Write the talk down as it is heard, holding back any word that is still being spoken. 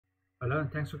Hello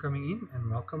and thanks for coming in, and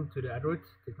welcome to the Android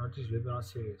Technologies webinar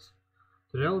series.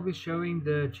 Today I'll be showing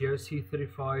the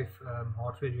GOC35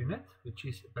 hardware unit, which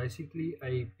is basically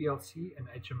a PLC and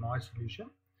HMI solution.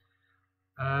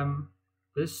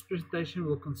 This presentation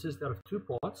will consist out of two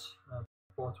parts.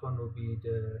 Part one will be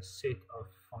the set of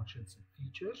functions and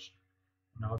features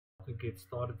and how to get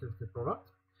started with the product.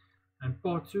 And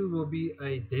part two will be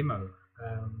a demo,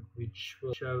 which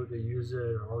will show the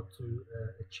user how to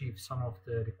achieve some of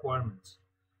the requirements.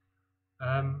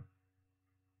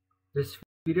 This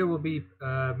video will be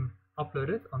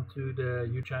uploaded onto the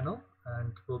YouTube channel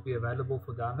and will be available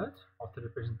for download after the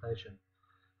presentation.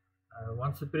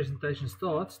 Once the presentation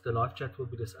starts, the live chat will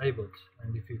be disabled,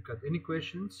 and if you've got any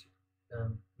questions,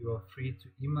 you are free to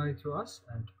email it to us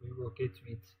and we will get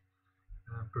to it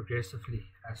progressively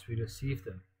as we receive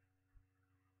them.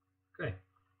 Okay.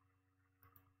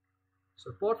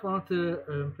 So part one of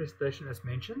the presentation, as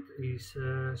mentioned, is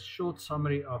a short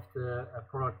summary of the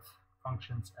product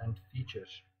functions and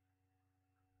features.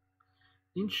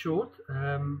 In short,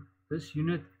 this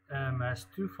unit has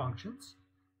two functions,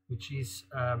 which is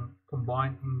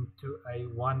combined into a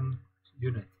one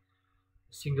unit,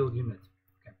 a single unit.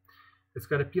 Okay. It's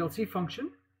got a PLC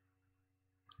function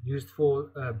used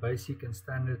for basic and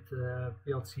standard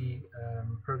PLC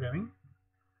programming.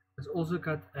 It's also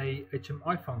got a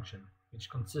HMI function, which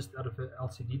consists out of an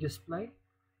LCD display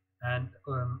and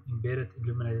embedded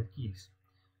illuminated keys.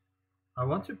 I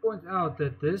want to point out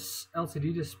that this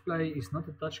LCD display is not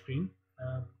a touchscreen,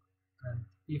 and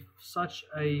if such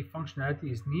a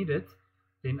functionality is needed,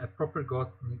 then a proper guard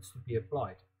needs to be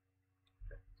applied.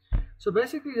 Okay. So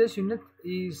basically this unit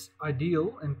is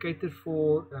ideal and catered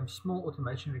for small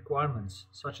automation requirements,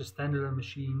 such as standalone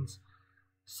machines,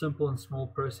 simple and small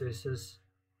processes,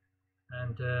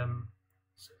 and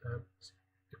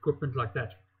equipment like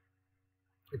that.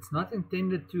 It's not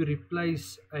intended to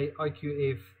replace a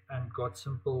IQF and GOT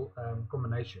simple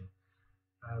combination,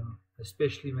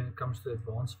 especially when it comes to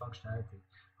advanced functionality.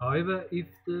 However, if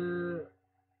the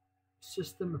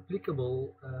system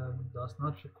applicable does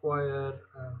not require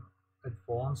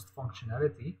advanced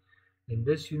functionality, then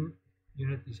this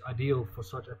unit is ideal for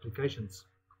such applications.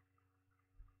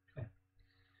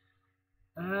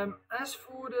 As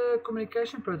for the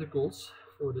communication protocols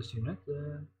for this unit,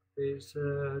 there's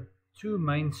two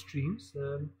main streams,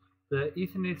 the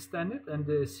Ethernet standard and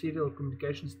the serial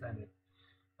communication standard.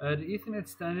 The Ethernet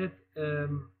standard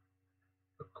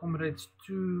accommodates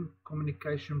two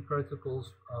communication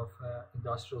protocols of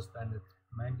industrial standard,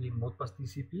 mainly Modbus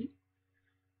TCP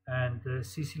and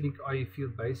CC-Link IE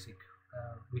Field Basic,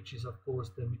 which is of course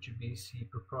the Mitsubishi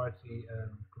proprietary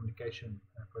communication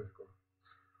protocol.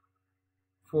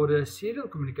 For the serial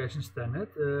communication standard,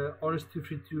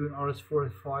 RS-232 and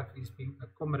RS-485 is being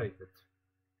accommodated.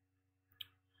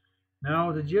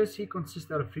 Now, the GOC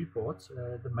consists out of three parts.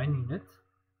 The main unit,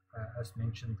 as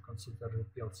mentioned, consists out of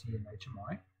PLC and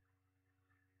HMI.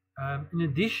 In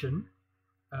addition,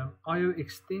 I/O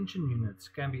extension units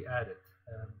can be added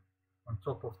on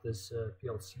top of this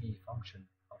PLC function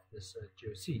of this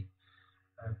GOC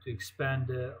to expand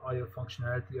the I/O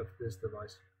functionality of this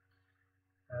device.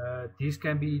 These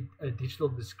can be digital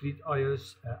discrete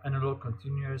IOs, analog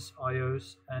continuous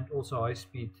IOs, and also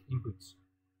high-speed inputs.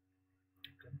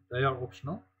 Okay. They are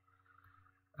optional.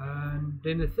 And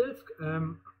then the third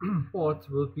part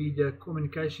will be the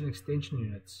communication extension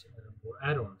units or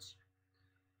add-ons.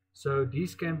 So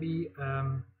these can be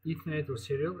Ethernet or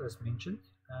serial, as mentioned,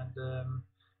 and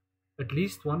at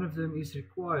least one of them is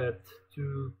required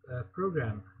to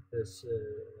program this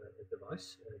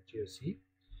device, GOC.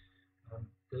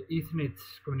 The Ethernet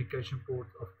communication port,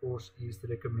 of course, is the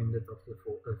recommended of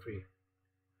the three.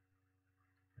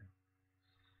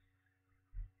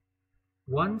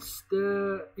 Once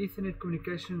the Ethernet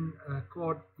communication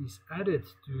card is added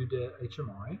to the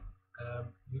HMI,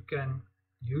 you can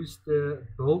use the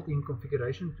built-in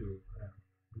configuration tool,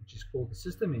 which is called the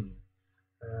system menu,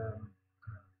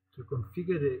 to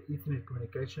configure the Ethernet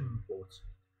communication ports.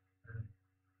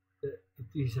 It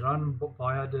is run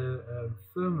via the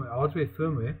hardware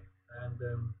firmware, and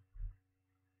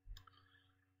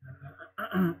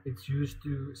it's used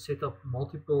to set up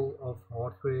multiple of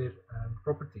hardware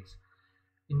properties.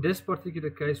 In this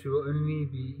particular case, we will only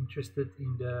be interested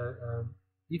in the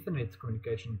Ethernet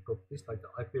communication properties like the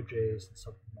IP address and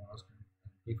subnet mask and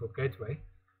default gateway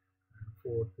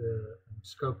for the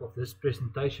scope of this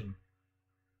presentation.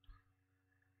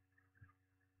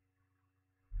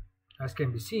 As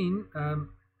can be seen,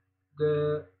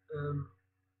 the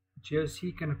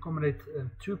GOC can accommodate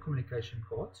two communication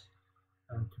cards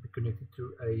to be connected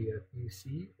to a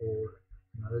PC or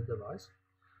another device.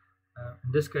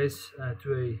 in this case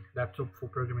to a laptop for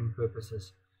programming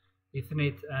purposes,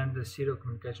 Ethernet and the serial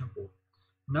communication port.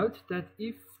 Note that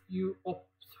if you opt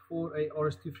for a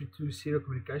RS-232 serial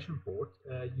communication port,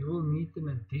 you will need an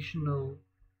additional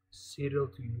serial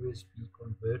to USB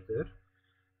converter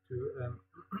to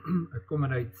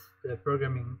accommodate the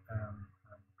programming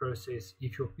process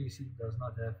if your PC does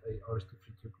not have a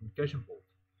RS-232 communication port.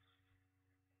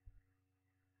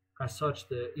 As such,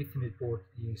 the Ethernet port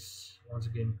is once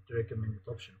again the recommended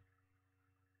option.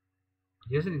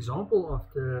 Here's an example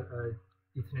of the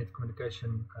Ethernet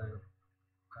communication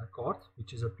card,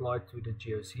 which is applied to the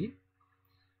GOC,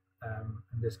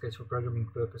 in this case for programming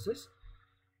purposes.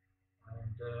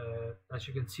 And as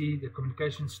you can see, the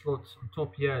communication slot on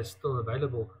top here is still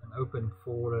available and open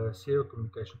for a serial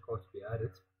communication card to be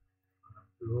added.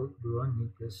 We won't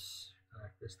need this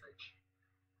at this stage.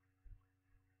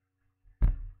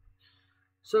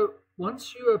 So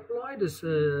once you apply this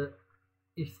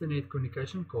Ethernet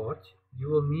communication card, you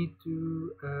will need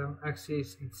to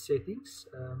access its settings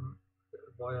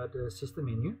via the system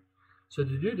menu. So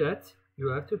to do that, you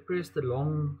have to press the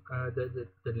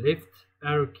left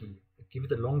arrow key. Give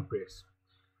it a long press.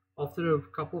 After a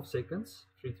couple of seconds,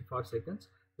 3 to 5 seconds,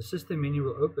 the system menu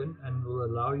will open and will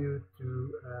allow you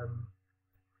to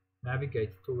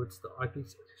navigate towards the IP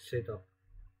setup.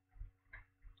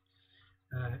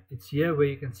 It's here where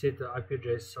you can set the IP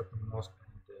address, subnet mask,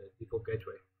 and the default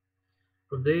gateway.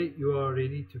 From there, you are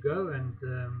ready to go, and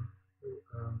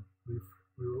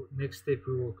next step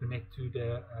we will connect to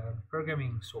the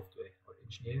programming software or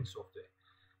engineering software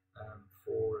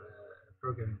for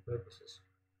programming purposes.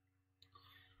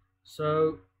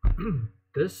 So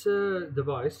this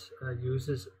device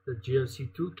uses the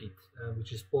GOC toolkit,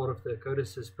 which is part of the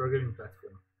Codesys programming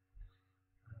platform.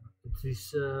 It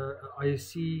is an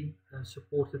ISC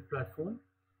supported platform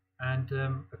and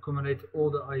accommodates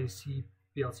all the ISC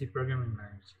PLC programming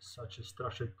languages such as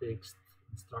structured text,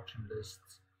 instruction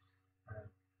lists,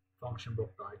 function block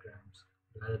diagrams,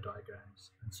 ladder diagrams,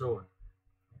 and so on.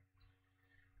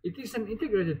 It is an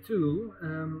integrated tool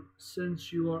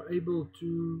since you are able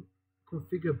to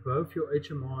configure both your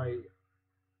HMI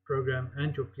program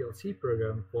and your PLC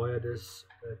program via this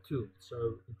tool.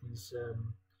 So it is a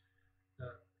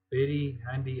very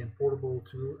handy and portable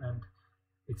tool, and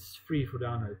it's free for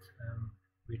download,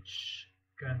 which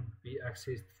can be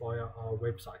accessed via our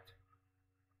website.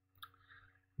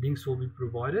 Links will be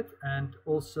provided, and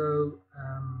also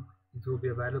it will be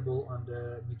available on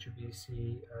the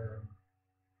Mitsubishi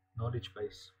knowledge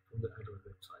base from the Adler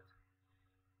website.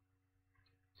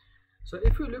 So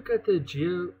if we look at the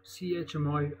GOC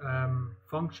HMI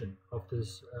function of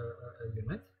this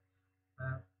unit,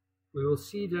 we will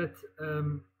see that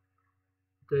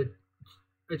the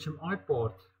HMI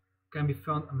part can be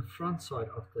found on the front side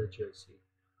of the GOC,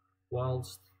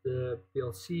 whilst the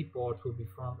PLC part will be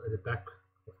found at the back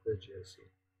of the GOC.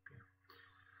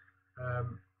 Okay.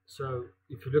 So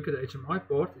if you look at the HMI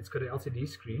part, it's got an LCD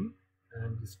screen,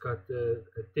 and it's got a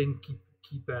 10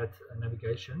 keypad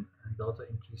navigation and data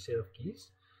entry set of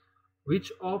keys,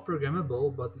 which are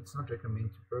programmable, but it's not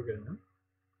recommended to program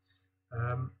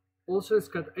them. Also, it's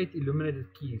got 8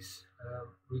 illuminated keys,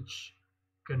 which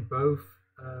can both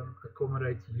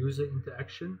accommodate user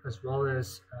interaction as well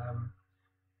as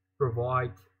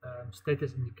provide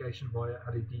status indication via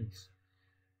LEDs,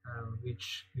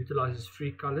 which utilizes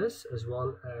 3 colors as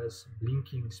well as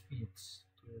blinking speeds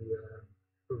to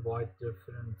provide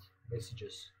different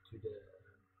messages to the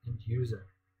end user.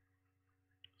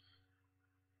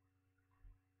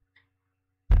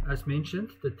 As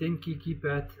mentioned, the 10 key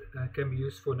keypad can be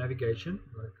used for navigation,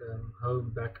 like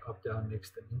home, back, up, down,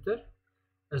 next, and enter,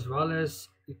 as well as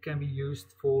it can be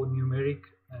used for numeric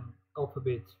and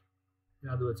alphabet, in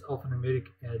other words, alphanumeric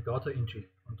data entry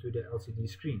onto the LCD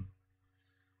screen.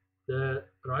 The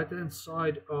right hand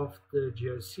side of the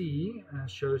GOC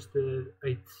shows the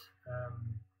 8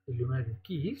 illuminated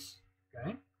keys.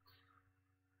 Okay,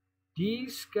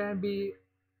 these can be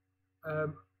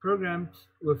programmed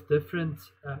with different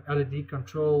LED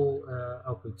control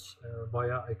outputs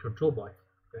via a control byte.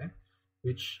 Okay,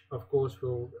 which of course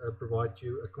will provide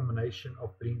you a combination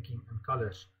of blinking and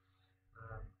colors.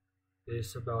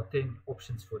 There's about 10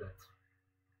 options for that,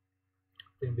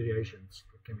 10 variations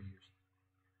that can be used.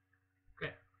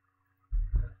 Okay,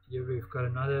 here we've got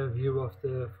another view of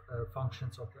the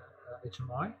functions of the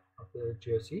HMI of the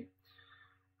GOC.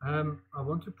 I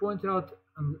want to point out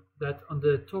that on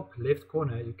the top left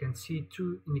corner you can see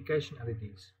 2 indication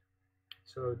LEDs.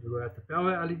 So you have the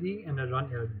power LED and the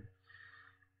run LED.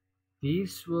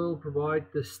 These will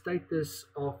provide the status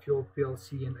of your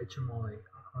PLC and HMI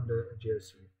on the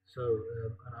GOC. So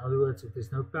in other words, if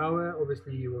there's no power,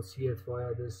 obviously you will see it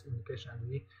via this indication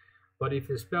LED. But if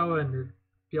there's power and the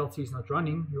PLC is not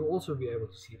running, you'll also be able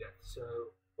to see that. So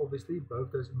obviously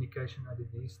both those indication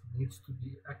LEDs needs to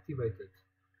be activated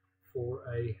for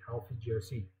a healthy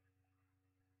GOC.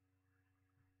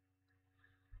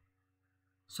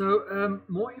 So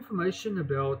more information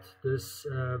about this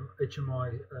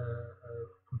HMI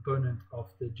component of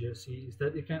the GOC is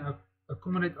that it can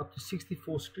accommodate up to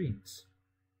 64 screens.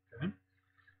 Okay?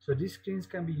 So these screens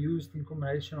can be used in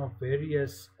combination of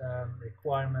various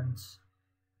requirements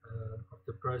of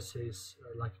the process,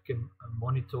 like you can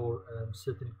monitor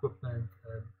certain equipment,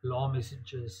 alarm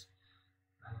messages,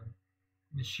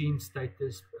 machine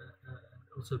status,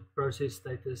 also process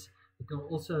status. It can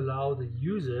also allow the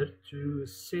user to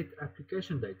set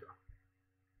application data.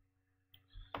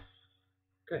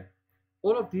 Okay,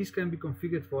 all of these can be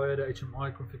configured via the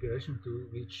HMI configuration tool,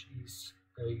 which is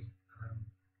a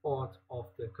part of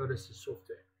the Codesys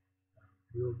software.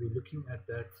 We will be looking at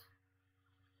that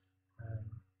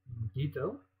in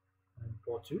detail in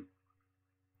part 2.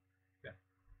 Okay.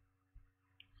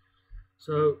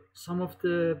 So some of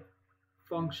the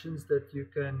functions that you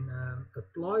can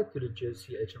apply to the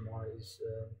GOC HMI is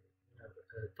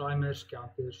timers,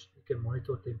 counters. You can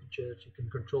monitor temperatures. You can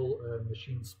control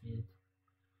machine speed.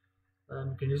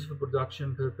 You can use it for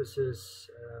production purposes,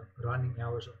 running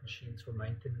hours of machines for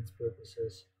maintenance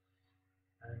purposes,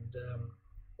 and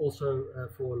also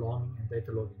for alarming and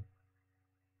data logging.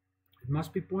 It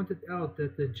must be pointed out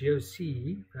that the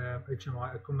GOC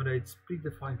HMI accommodates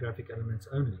predefined graphic elements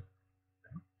only,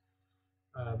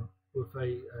 okay? With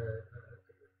a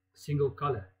single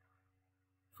color.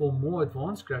 For more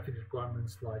advanced graphic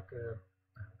requirements like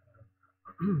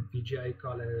VGA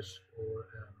colors or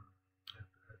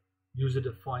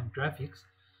user-defined graphics,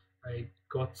 a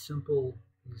GOT symbol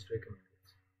is recommended.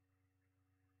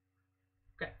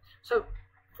 Okay, so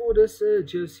for this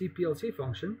GOC PLC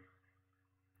function,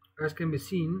 as can be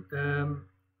seen,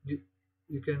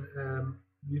 you can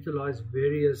utilize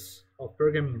various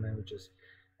programming languages.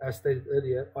 As stated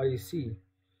earlier, IEC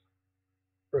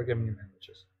programming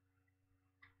languages.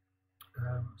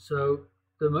 So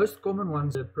the most common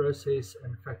ones in the process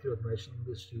and factory automation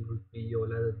industry would be your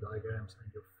ladder diagrams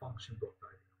and your function block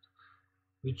diagrams,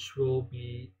 which will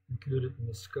be included in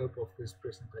the scope of this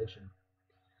presentation.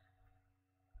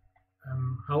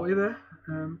 However,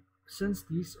 since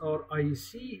these are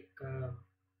IEC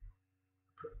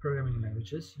programming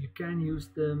languages, you can use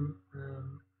them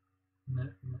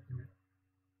in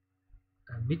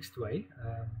a mixed way.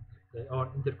 They are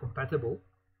intercompatible,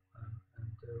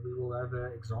 and we will have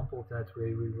an example of that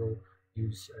where we will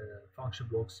use function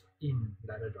blocks in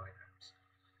ladder diagrams.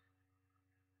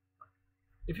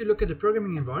 If you look at the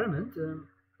programming environment,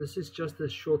 this is just a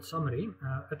short summary.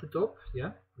 At the top,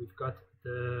 yeah, we've got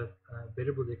the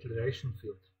variable declaration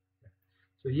field.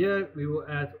 So here we will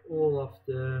add all of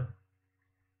the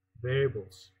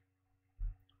variables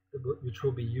which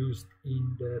will be used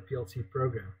in the PLC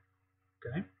program.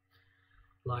 Okay,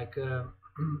 like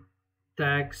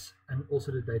tags and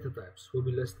also the data types will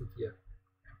be listed here.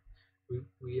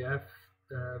 We have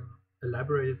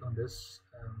elaborated on this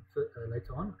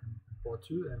later on in part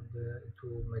 2, and it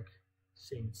will make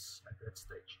sense at that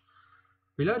stage.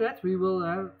 Below that, we will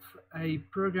have a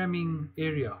programming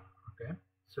area. Okay,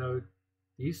 so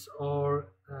these are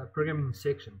programming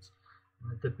sections.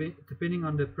 Depending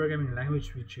on the programming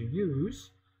language which you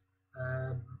use,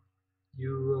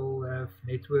 you will have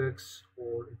networks,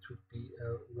 or it would be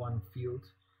one field.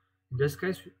 In this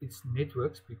case, it's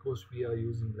networks because we are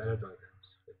using ladder diagrams.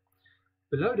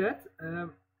 Below that,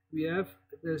 we have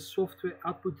the software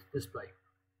output display.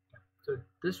 So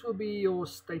this will be your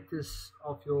status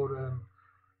of your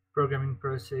programming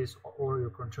process or your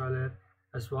controller,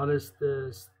 as well as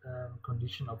the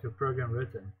condition of your program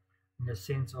written, in the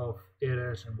sense of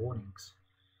errors and warnings.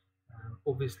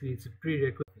 Obviously, it's a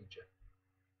prerequisite feature.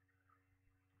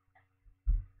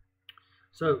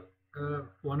 So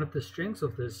one of the strengths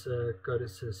of this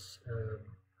Codesys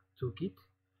toolkit,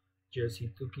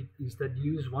 GOC toolkit, is that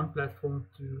you use one platform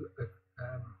to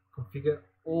configure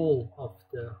all of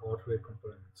the hardware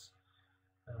components,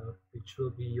 which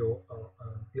will be your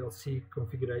PLC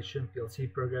configuration,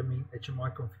 PLC programming,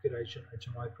 HMI configuration,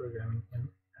 HMI programming, and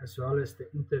as well as the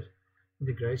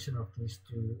integration of these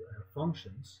two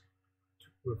functions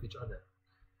with each other.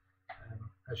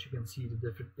 As you can see, the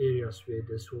different areas where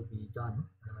this will be done.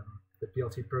 The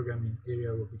PLC programming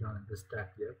area will be done in this tab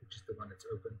here, which is the one that's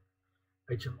open.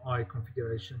 HMI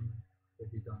configuration will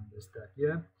be done in this tab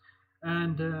here,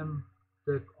 and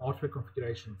the hardware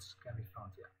configurations can be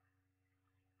found here.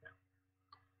 Yeah.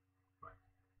 Right.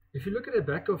 If you look at the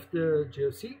back of the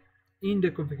GLC in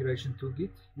the configuration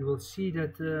toolkit, you will see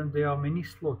that there are many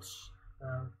slots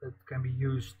that can be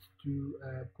used to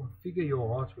configure your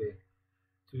hardware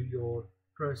to your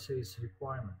process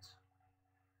requirements.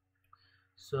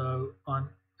 So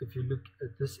if you look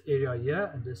at this area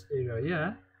here and this area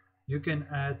here, you can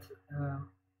add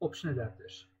option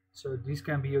adapters. So these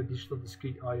can be your digital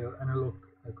discrete I/O, analog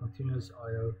continuous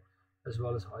I/O, as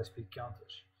well as high-speed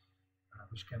counters,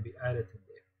 which can be added in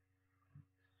there.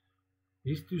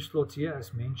 These two slots here,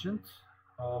 as mentioned,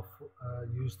 are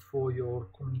used for your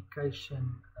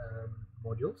communication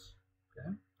modules,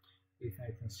 okay,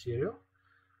 Ethernet and serial.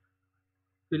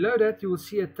 Below that, you will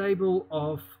see a table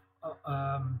of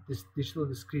this digital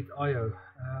discrete I/O.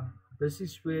 This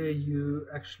is where you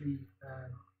actually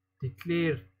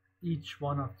declare each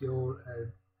one of your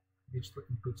digital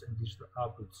inputs and digital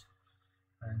outputs,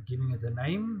 giving it a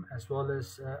name as well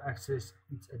as access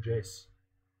its address,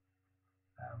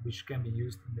 which can be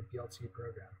used in the PLC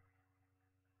program.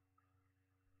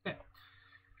 Okay.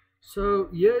 So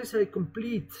here is a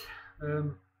complete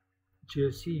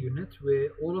GLC unit where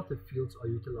all of the fields are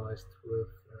utilized with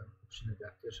option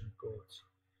adapters and cards.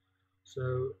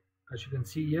 So as you can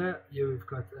see here, we've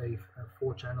got a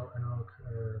 4-channel analog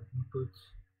input,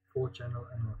 4-channel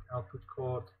analog output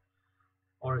card,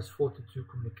 RS422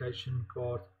 communication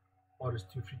card,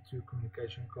 RS232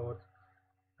 communication card,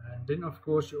 and then of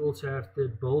course you also have the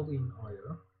built-in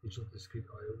I/O, digital discrete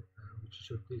I/O, which is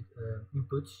your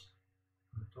inputs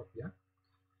on the top here,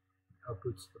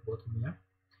 outputs at the bottom here.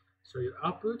 So your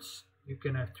outputs, you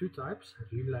can have two types,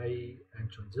 relay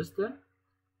and transistor.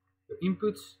 Your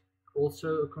inputs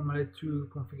also accommodate two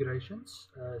configurations,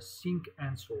 sink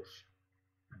and source.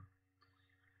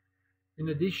 In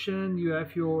addition, you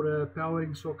have your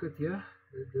powering socket here.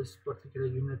 This particular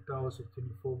unit powers a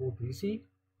 24-volt DC.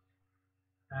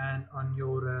 And on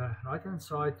your right hand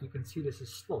side, you can see there's a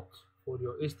slot for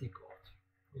your SD card,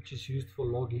 which is used for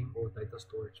logging or data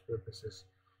storage purposes,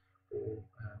 or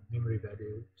memory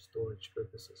value storage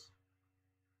purposes.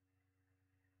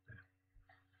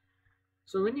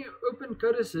 So when you open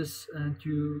Codices and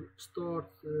you start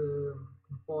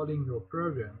compiling your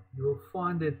program, you will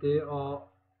find that there are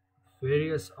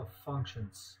various of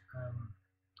functions.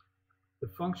 The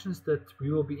functions that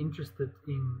we will be interested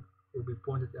in will be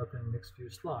pointed out in the next few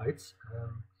slides,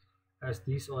 as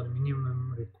these are the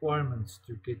minimum requirements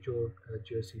to get your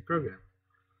GLC program.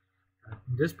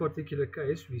 In this particular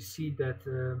case, we see that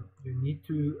you need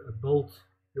to build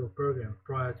your program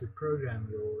prior to program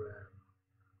your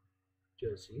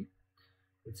GLC.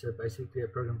 It's basically a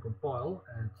program compile,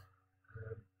 and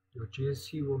your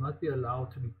GLC will not be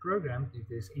allowed to be programmed if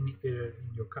there's any error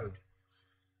in your code.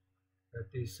 That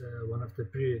is one of the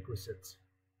prerequisites.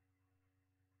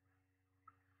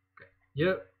 Okay.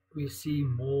 Here we see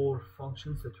more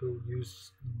functions that we'll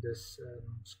use in this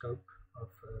scope of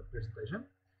presentation.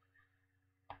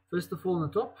 First of all, on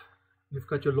the top, you've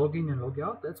got your login and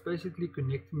logout. That's basically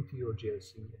connecting to your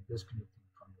GLC and disconnecting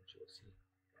from the GLC,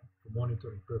 okay, for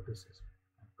monitoring purposes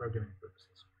and programming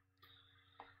purposes.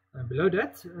 And below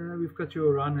that, we've got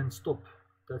your run and stop.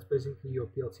 That's basically your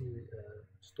PLC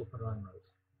stop and run mode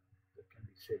that can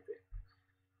be set there.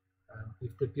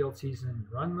 If the PLC is in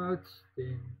run mode,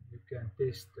 then you can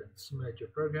test and simulate your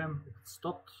program. If it's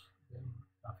stopped, then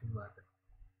nothing will happen.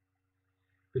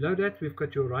 Below that, we've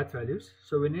got your write values.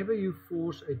 So whenever you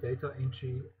force a data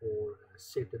entry or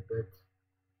set a bit,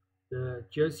 the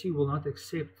GLC will not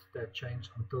accept that change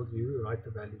until you write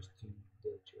the values to the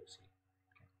GLC.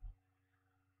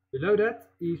 Below that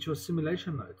is your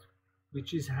simulation mode,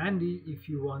 which is handy if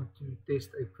you want to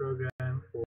test a program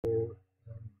or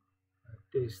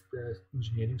test the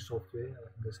engineering software,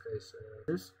 in this case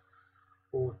this,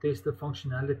 or test the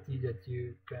functionality that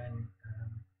you can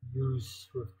use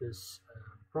with this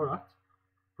product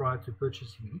prior to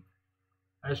purchasing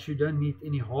it, as you don't need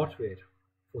any hardware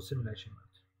for simulation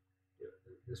mode.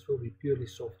 This will be purely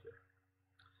software.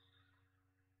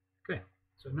 Okay,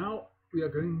 so now we are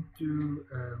going to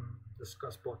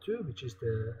discuss part 2, which is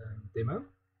the demo.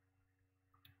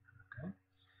 Okay.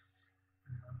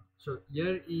 So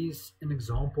here is an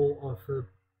example of a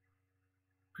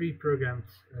pre-programmed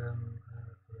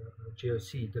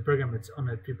GLC, the program that's on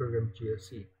a pre-programmed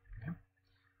GLC. Okay.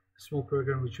 A small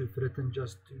program which we've written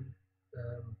just to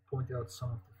point out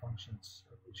some of the functions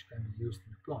which can be used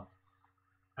in the plant.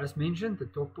 As mentioned, the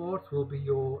top part will be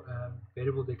your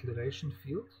variable declaration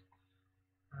field.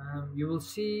 You will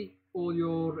see all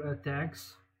your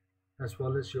tags as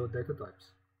well as your data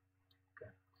types,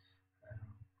 okay,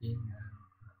 being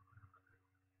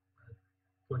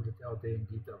pointed out there in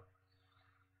detail.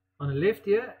 On the left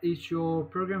here is your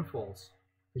program files.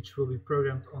 which will be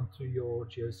programmed onto your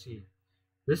GOC.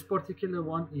 This particular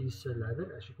one is a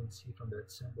ladder, as you can see from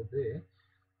that symbol there.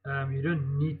 You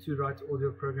don't need to write all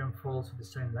your program files in the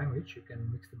same language. You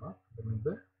can mix them up.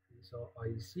 Remember, these are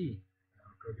IEC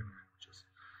programming languages.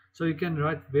 So you can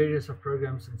write various of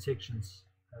programs and sections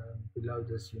below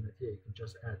this unit here. You can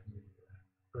just add new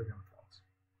program files.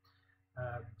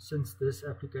 Since this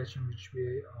application which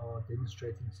we are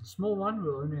demonstrating is a small one,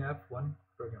 we'll only have one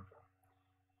program file.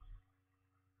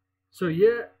 So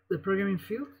here, the programming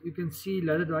field, you can see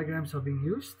ladder diagrams are being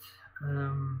used.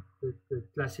 The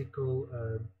classical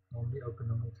normally open,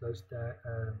 normally closed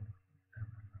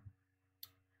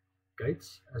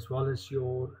gates, as well as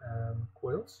your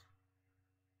coils.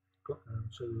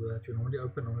 So you have your normally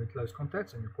open, normally closed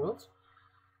contacts and your coils.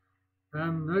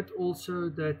 Note also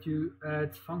that you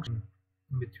add function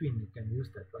in between. You can use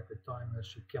that, like the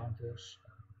timers, your counters,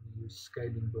 you use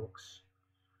scaling blocks,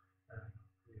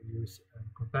 you use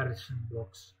comparison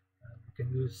blocks. You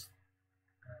can use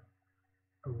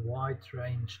a wide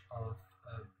range of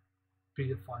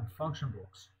predefined function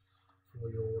blocks for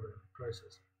your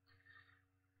process.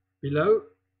 Below,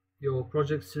 your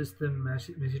project system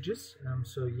messages.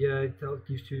 So here it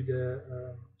gives you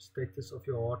the status of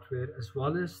your hardware as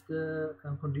well as the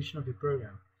condition of your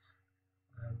program.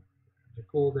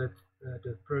 Recall that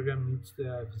the program needs to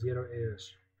have 0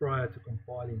 errors prior to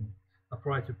compiling,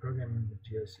 prior to programming the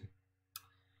GOC.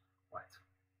 Right.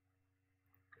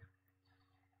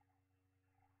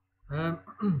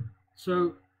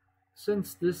 So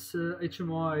since this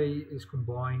HMI is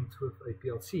combined with a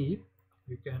PLC,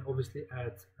 you can obviously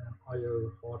add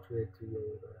I/O hardware to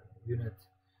your unit.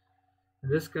 In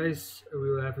this case, we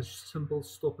will have a simple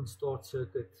stop and start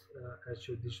circuit as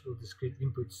your digital discrete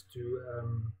inputs to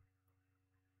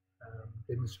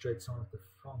demonstrate some of the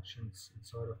functions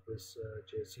inside of this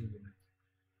GOC unit.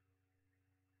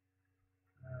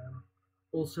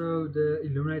 Also, the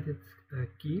illuminated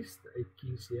keys, the 8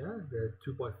 keys here, the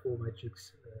 2x4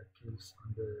 matrix keys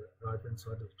on the right hand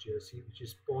side of GOC, which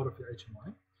is part of your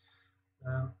HMI.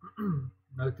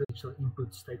 Note the digital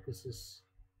input statuses,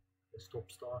 the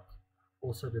stop start,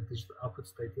 also the digital output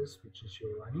status, which is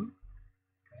your running.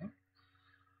 Okay.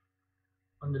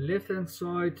 On the left hand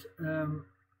side,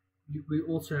 we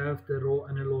also have the raw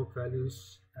analog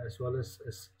values as well as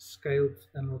scaled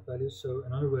analog values. So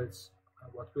in other words,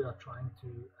 what we are trying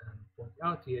to point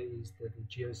out here is that the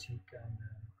GOC can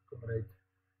accommodate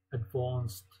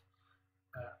advanced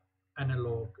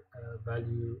analog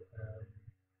value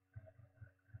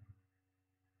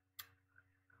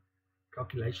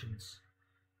calculations,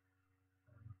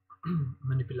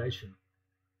 manipulation,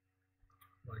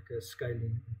 like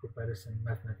scaling, comparison,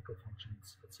 mathematical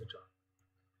functions, etc.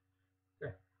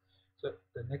 Okay, so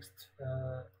the next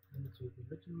unit we'll be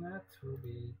looking at will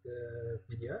be the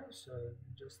video. So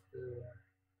just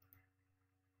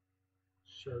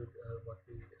showed what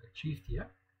we achieved here.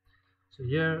 So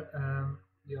here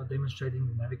we are demonstrating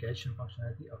the navigation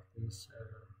functionality of these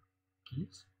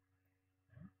keys.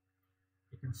 Okay.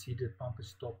 You can see the pump is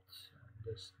stopped, and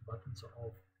the buttons are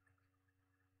off.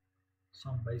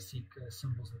 Some basic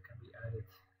symbols that can be added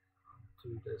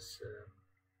to this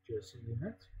GOC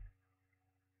unit.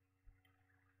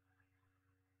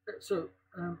 So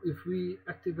if we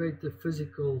activate the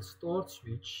physical start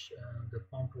switch, the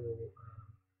pump will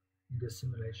in the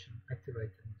simulation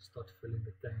activate and start filling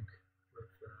the tank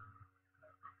with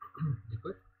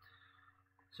liquid.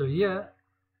 So here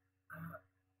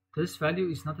this value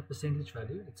is not a percentage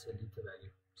value, it's a liter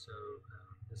value. So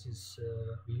this is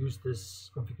we use this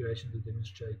configuration to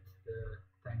demonstrate the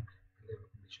tank level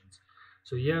conditions.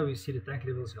 So here we see the tank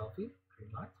level is healthy,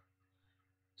 green light.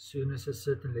 As soon as a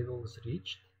certain level is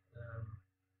reached,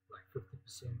 like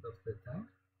 50% of the tank,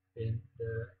 then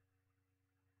the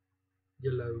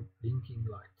yellow blinking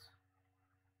light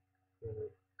will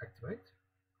activate.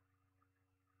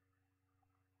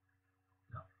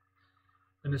 Now,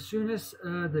 and as soon as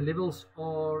the levels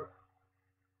are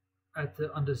at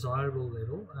the undesirable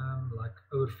level, like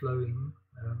overflowing,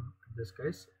 in this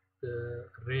case, the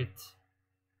red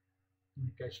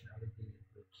indication LED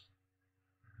would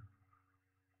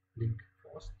blink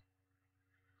fast.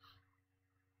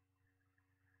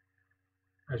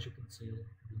 As you can see in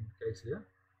the case here.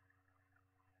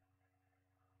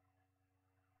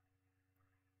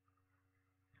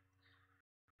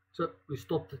 So we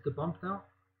stopped the pump now.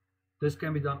 This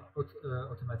can be done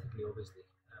automatically, obviously,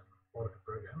 part of the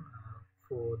program.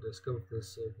 For the scope of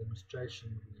this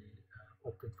demonstration, we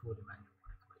opted for the manual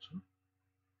activation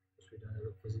because we don't have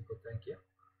a physical tank here.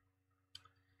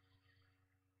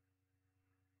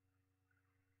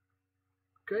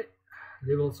 Okay,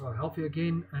 levels are healthy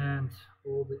again, and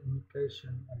all the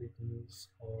indication LEDs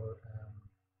are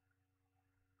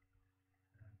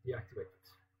deactivated.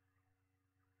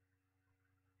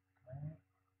 Okay.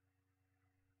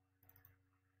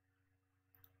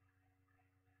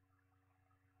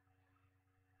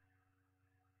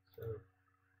 So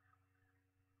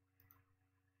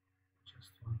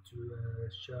just want to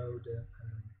show the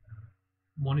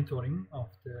monitoring of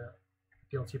the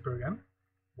PLC program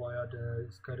via the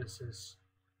SCADA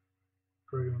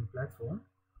programming platform.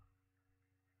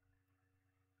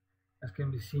 As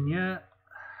can be seen here,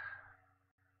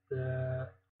 the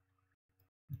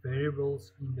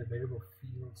variables in the variable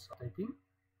fields are updating,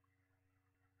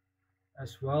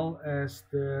 as well as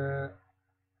the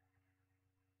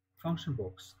function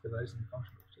box, the values in the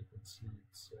function box. You can see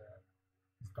it's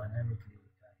dynamically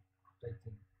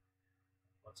updating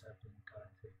what's happening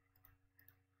currently.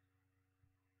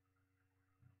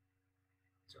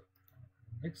 So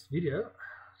next video,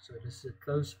 so this is a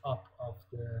close-up of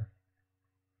the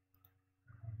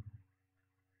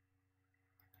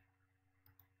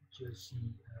GOC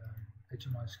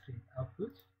HMI screen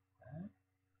output. Okay.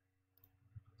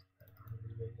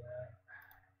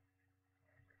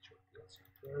 PLC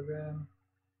program.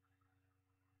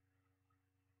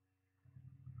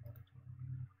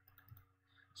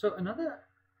 So another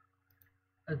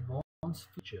advanced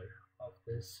feature of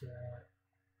this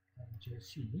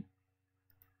GOC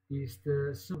is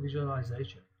the simple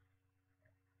visualization.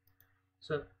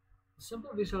 So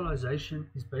simple visualization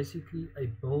is basically a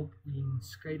built-in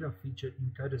SCADA feature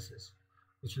in codices,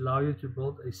 which allow you to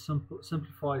build a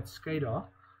simplified SCADA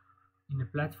in a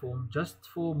platform just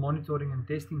for monitoring and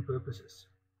testing purposes.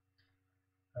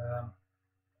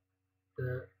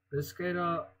 The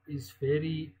SCADA is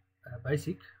very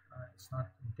basic. It's not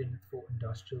intended for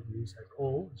industrial use at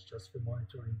all. It's just for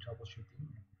monitoring, troubleshooting,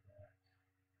 and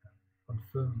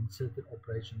confirming certain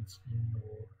operations in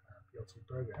your PLC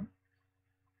program.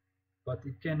 But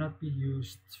it cannot be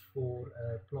used for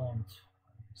plant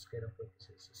SCADA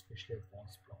purposes, especially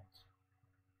advanced plant,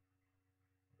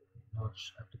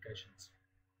 large applications.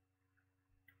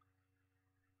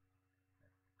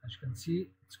 As you can see,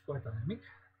 it's quite dynamic.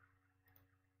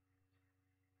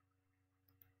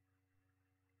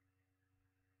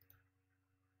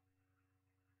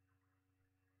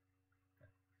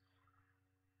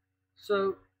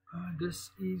 So this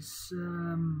is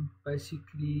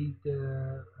basically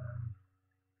the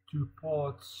two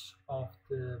parts of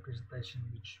the presentation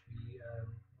which we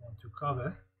want to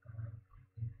cover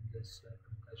in this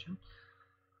presentation.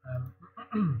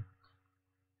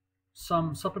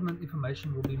 Some supplement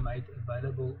information will be made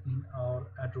available in our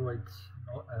Android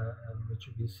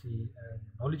Mitsubishi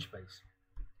knowledge base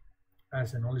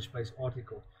as a knowledge base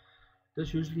article.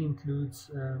 This usually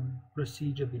includes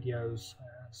procedure videos,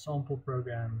 sample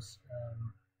programs,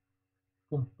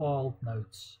 compiled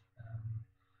notes,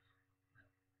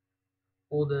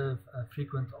 all the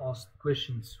frequent asked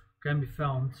questions can be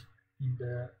found in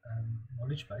the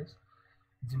knowledge base.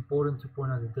 It's important to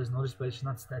point out that this knowledge base is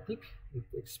not static. It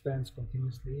expands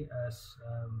continuously as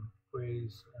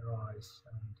queries arise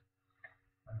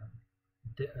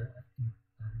and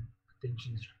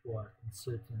attention is required in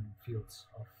certain fields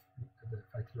of the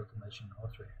factory automation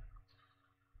hardware.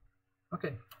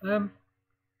 Okay,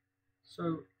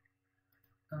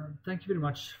 thank you very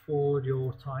much for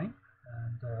your time,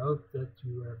 and I hope that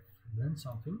you have learned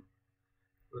something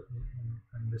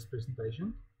in this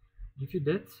presentation. If you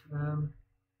did,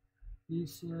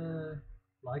 please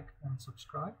like and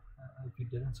subscribe if you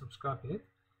didn't subscribe yet,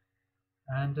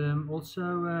 and also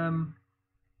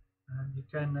you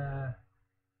can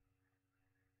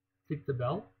click the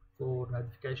bell for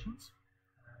notifications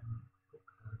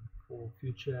for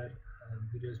future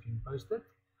videos being posted.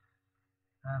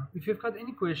 If you've got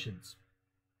any questions,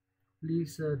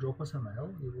 please drop us a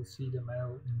mail. You will see the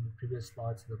mail in the previous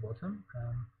slides at the bottom,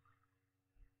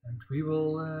 and we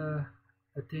will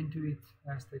attend to it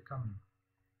as they come in.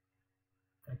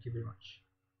 Thank you very much.